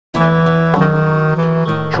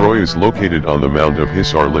Troy is located on the Mount of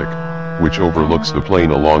Hisarlik, which overlooks the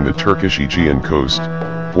plain along the Turkish Aegean coast,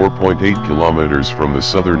 4.8 kilometers from the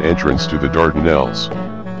southern entrance to the Dardanelles.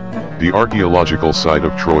 The archaeological site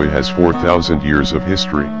of Troy has 4,000 years of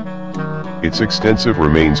history. Its extensive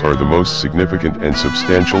remains are the most significant and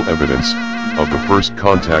substantial evidence of the first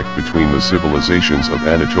contact between the civilizations of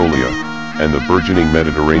Anatolia and the burgeoning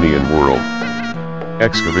Mediterranean world.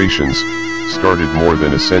 Excavations, started more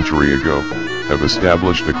than a century ago, have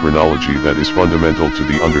established a chronology that is fundamental to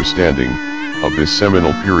the understanding of this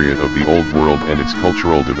seminal period of the Old World and its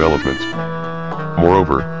cultural development.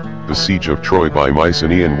 Moreover, the siege of Troy by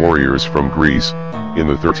Mycenaean warriors from Greece, in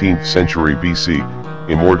the 13th century BC,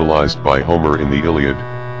 immortalized by Homer in the Iliad,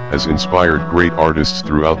 has inspired great artists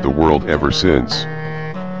throughout the world ever since.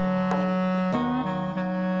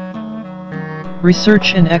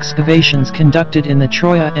 Research and excavations conducted in the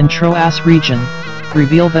Troya and Troas region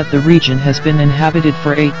reveal that the region has been inhabited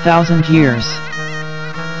for 8,000 years.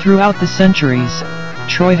 Throughout the centuries,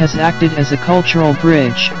 Troy has acted as a cultural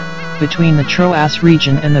bridge between the Troas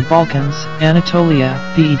region and the Balkans, Anatolia,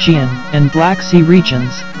 the Aegean, and Black Sea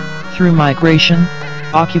regions, through migration,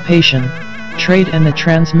 occupation, trade and the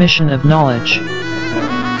transmission of knowledge.